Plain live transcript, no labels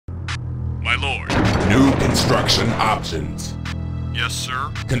lord. New construction options. Yes,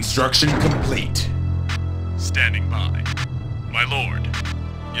 sir. Construction complete. Standing by. My lord.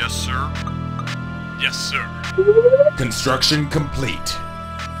 Yes, sir. Yes, sir. Construction complete.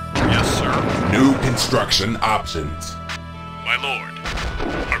 Yes, sir. New construction options. My lord.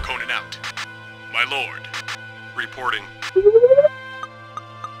 Harkonnen out. My lord. Reporting.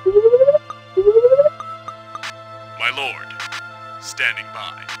 My lord. Standing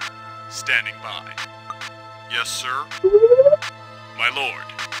by. Standing by. Yes, sir. My lord.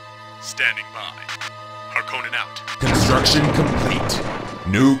 Standing by. Harkonnen out. Construction complete.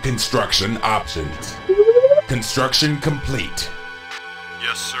 New construction options. Construction complete.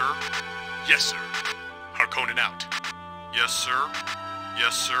 Yes, sir. Yes, sir. Harkonnen out. Yes, sir.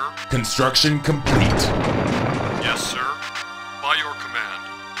 Yes, sir. Construction complete. Yes, sir. By your command.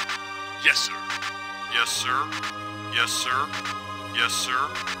 Yes, sir. Yes, sir. Yes, sir. Yes, sir.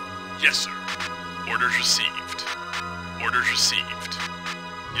 Yes, sir. Orders received. Orders received.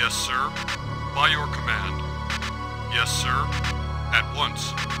 Yes, sir. By your command. Yes, sir. At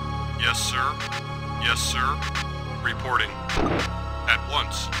once. Yes, sir. Yes, sir. Reporting. At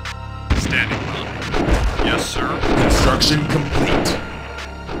once. Standing by. Yes, sir. Construction complete.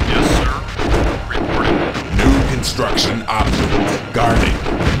 Yes, sir. Reporting. New construction options. Guarding.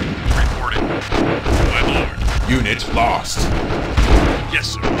 Reporting. My lord. Unit lost.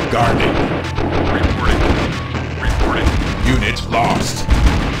 Yes, sir. Guarding. Reporting. Reporting. Unit lost.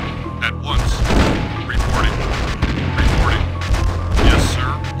 At once. Reporting. Reporting. Yes,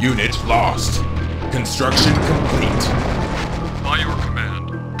 sir. Unit lost. Construction complete. By your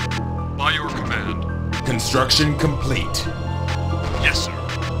command. By your command. Construction complete. Yes, sir.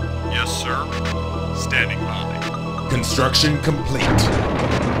 Yes, sir. Standing by. Construction complete.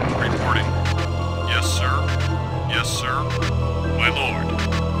 Reporting. Yes, sir. Yes, sir. My lord.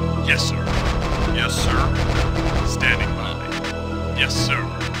 Yes, sir. Yes, sir. Standing by. Yes, sir.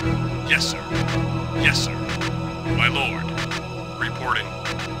 Yes, sir. Yes, sir. My lord. Reporting.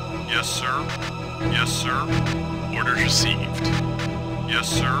 Yes, sir. Yes, sir. Orders received. Yes,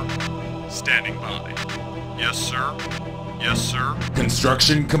 sir. Standing by. Yes, sir. Yes, sir.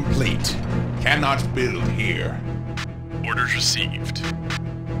 Construction complete. Cannot build here. Orders received.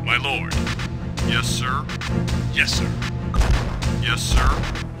 My lord. Yes, sir. Yes, sir. Yes, sir.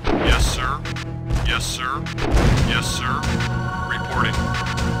 Yes, sir. Yes, sir. Yes, sir. Reporting.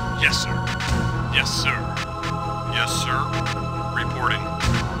 Yes, sir. Yes, sir. Yes, sir. Reporting.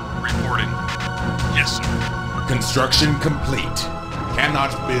 Reporting. Yes, sir. Construction complete.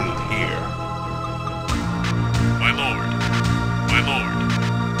 Cannot build here. My lord. My lord.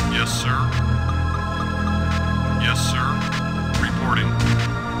 Yes, sir. Yes, sir. Reporting.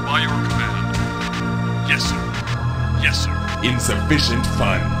 By your command. Yes, sir. Yes, sir. Insufficient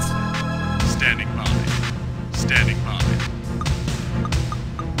funds. Standing by. Standing by.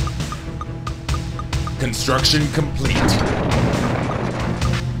 Construction complete.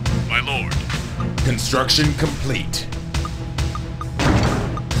 My lord. Construction complete.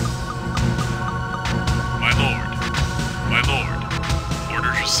 My lord. My lord.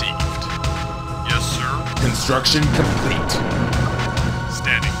 Orders received. Yes, sir. Construction complete.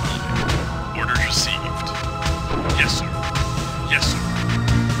 Standing by. Orders received. Yes, sir. Yes, sir.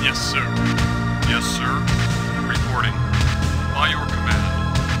 Yes, sir. Yes, sir. Reporting. By your command.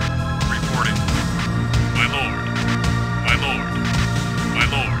 Reporting. My lord. My lord. My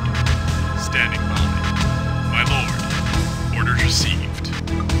lord. Standing by. My lord. Orders received.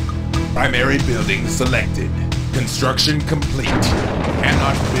 Primary building selected. Construction complete.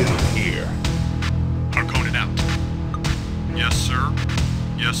 Cannot build here. Harkonnen out. Yes, sir.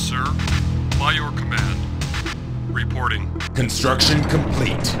 Yes, sir. By your command. Reporting. Construction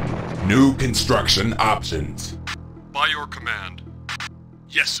complete. New construction options. By your command.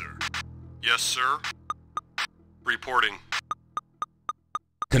 Yes, sir. Yes, sir. Reporting.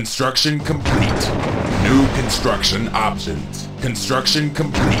 Construction complete. New construction options. Construction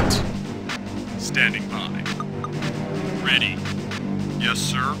complete. Standing by. Ready. Yes,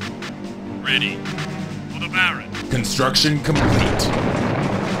 sir. Ready. For the Baron. Construction complete.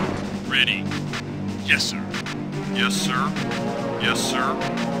 Ready. Yes, sir. Yes, sir. Yes, sir.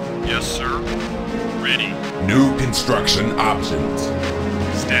 Yes, sir. Ready. New construction options.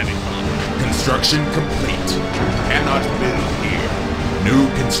 Standing by. Construction complete. Cannot build here. New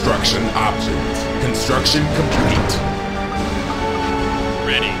construction options. Construction complete.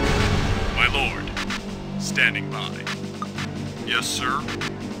 Ready. My lord. Standing by. Yes, sir.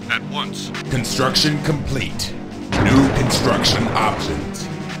 At once. Construction complete. New construction options.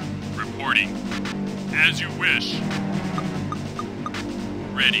 Reporting. As you wish.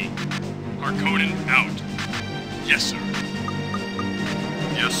 Ready. Arconin out. Yes, sir.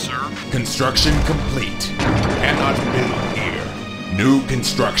 Yes, sir. Construction complete. Cannot build here. New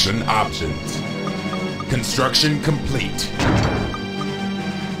construction options. Construction complete.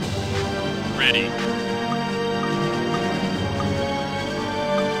 Ready.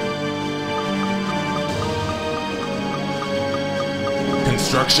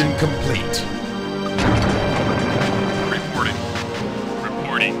 Construction complete. Reporting.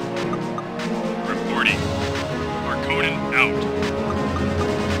 Reporting. Reporting. Arconin out.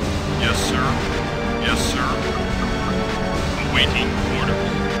 Yes, sir. Yes, sir. Awaiting orders.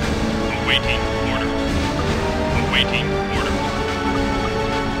 Awaiting orders. Awaiting orders.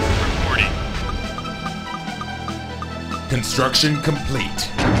 Reporting. Construction complete.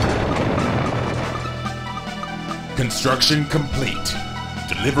 Construction complete.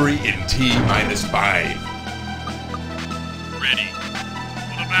 Delivery in T-5. Ready.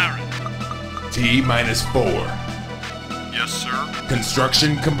 For the Baron. T-4. Yes, sir.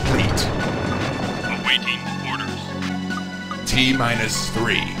 Construction complete. Awaiting orders. T-3.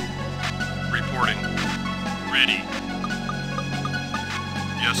 Reporting. Ready.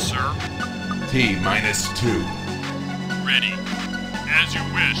 Yes, sir. T-2. Ready. As you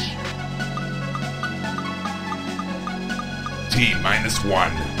wish.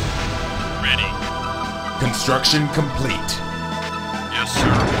 T-1. Ready. Construction complete. Yes,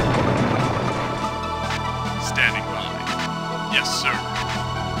 sir. Standing by. Yes, sir.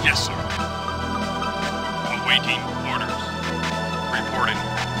 Yes, sir. Awaiting orders. Reporting.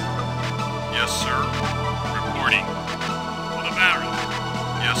 Yes, sir. Reporting. For the Baron.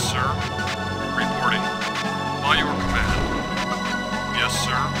 Yes, sir. Reporting. By your command. Yes,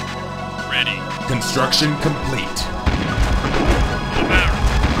 sir. Ready. Construction complete. For the Baron.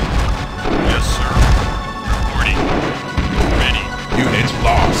 Yes, sir. Reporting. Ready. Unit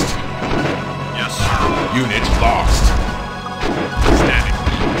lost. Yes, sir. Unit lost. Standing.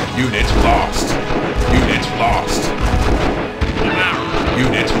 Unit lost. Unit lost. For the Baron.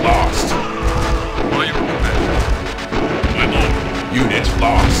 Unit lost. By your command. My lord. Unit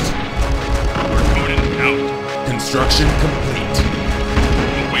lost. Arconin out. Construction complete.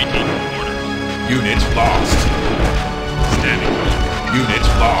 Awaiting orders. Unit lost. Standing. Unit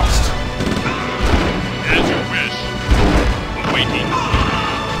lost. As you wish. Awaiting.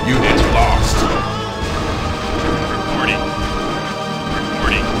 Unit lost. Reporting.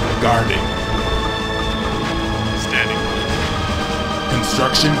 Reporting. Guarding. Standing.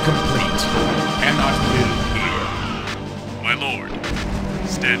 Construction complete. Cannot build here. My lord.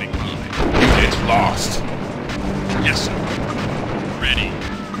 Standing by. Unit lost. Yes, sir. Ready.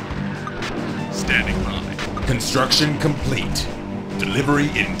 Standing by. Construction complete. Delivery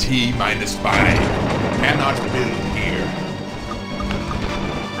in T-5. Cannot build here.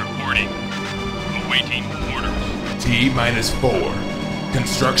 Reporting. Awaiting orders. T-4.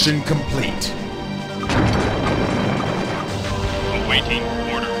 Construction complete. Awaiting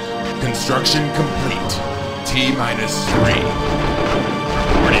orders. Construction complete. T-3.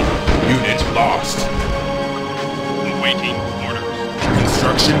 Reporting. Unit lost. Awaiting orders.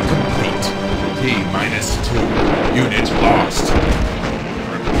 Construction complete. T-2. Unit lost.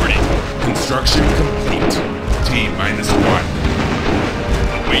 Reporting. Construction complete. T-1.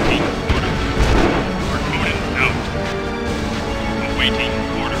 Awaiting orders. Arconin out. Awaiting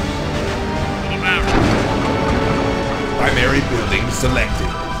orders. For the Baron. Primary building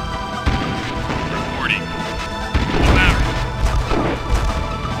selected. Reporting. For the Baron.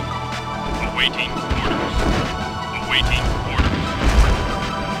 Awaiting orders. Awaiting orders.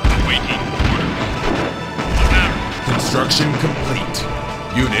 Awaiting orders. For the Baron. Construction complete.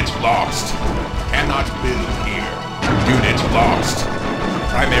 Unit lost. Cannot build here. Unit lost.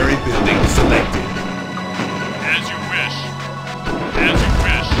 Primary building selected. As you wish. As you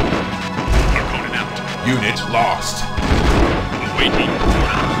wish. Arconin out. Unit lost. Awaiting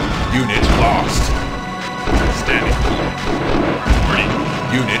orders. Unit lost. Standing. Reporting.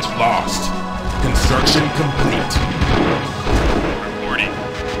 Unit lost. Construction complete. Reporting.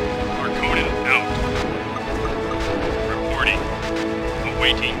 Arconin out. Reporting.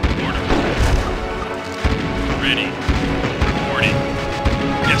 Awaiting orders. Ready. Reporting.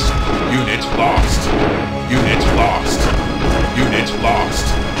 Yes, sir. Unit lost. Unit lost. Unit lost.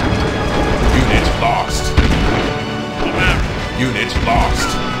 Unit lost. For the Baron. Unit lost.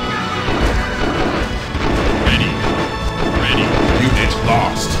 Ready. Ready. Unit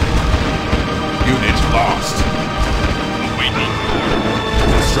lost. Unit lost. Awaiting orders.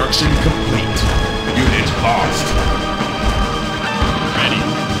 Construction complete. Unit lost. Ready.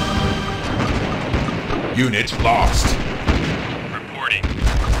 Unit lost. Reporting.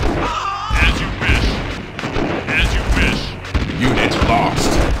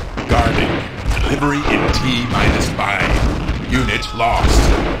 Delivery in T-5. Unit lost.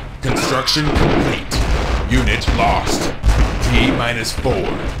 Construction complete. Unit lost. T-4.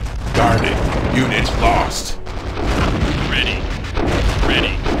 Guarding. Unit lost. Ready.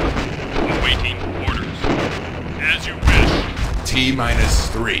 Ready. Awaiting orders. As you wish. T-3.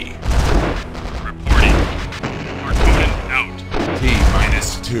 Reporting. Arconan out.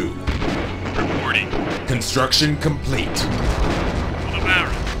 T-2. Reporting. Construction complete. For the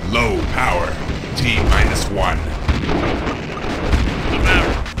Baron. Low power. T-1. For the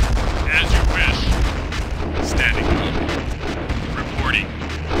Baron. As you wish. Standing. Reporting.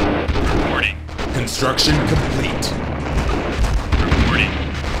 Reporting. Construction complete. Reporting.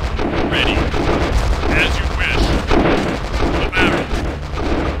 Ready. As you wish. For the Baron.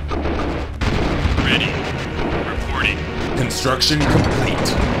 Ready. Reporting. Construction complete.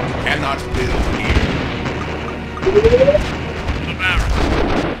 Cannot build here. For the Baron.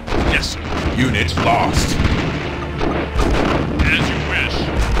 Yes, sir. Unit lost. As you wish.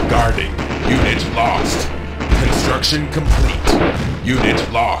 Guarding. Unit lost. Construction complete.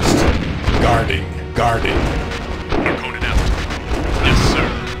 Unit lost. Guarding. Guarding. Arconan out. Yes, sir.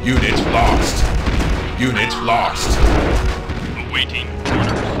 Unit lost. Unit lost. Awaiting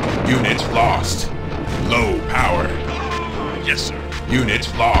orders. Unit lost. Low power. Yes, sir. Unit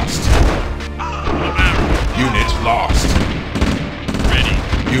lost. For the Baron. Unit lost. Ready.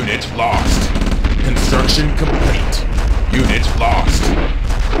 Unit lost. Construction complete. Unit lost.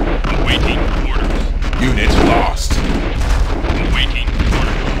 Awaiting orders. Unit lost. Awaiting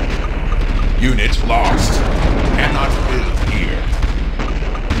orders. Unit lost. Cannot build here.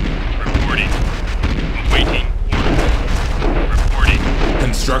 Reporting. Awaiting orders. Reporting.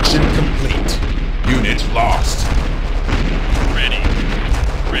 Construction complete. Unit lost. Ready.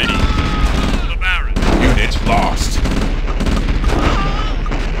 Ready. For the Baron. Unit lost.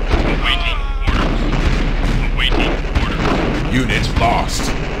 Awaiting orders. Awaiting orders. Unit lost.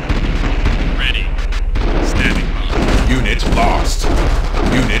 Ready. Standing by. Unit lost.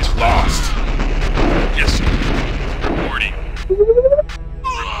 Unit lost. Yes, sir. Reporting.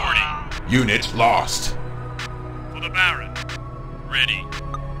 Reporting. Unit lost. For the Baron. Ready.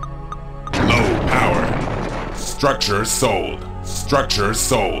 Low power. Structure sold. Structure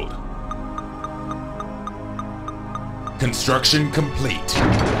sold. Construction complete.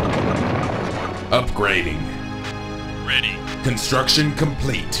 Upgrading. Ready. Construction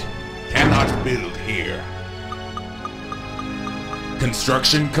complete. Cannot build here.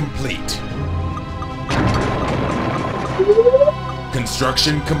 Construction complete.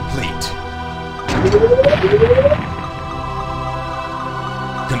 Construction complete.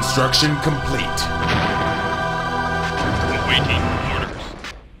 Construction complete. Awaiting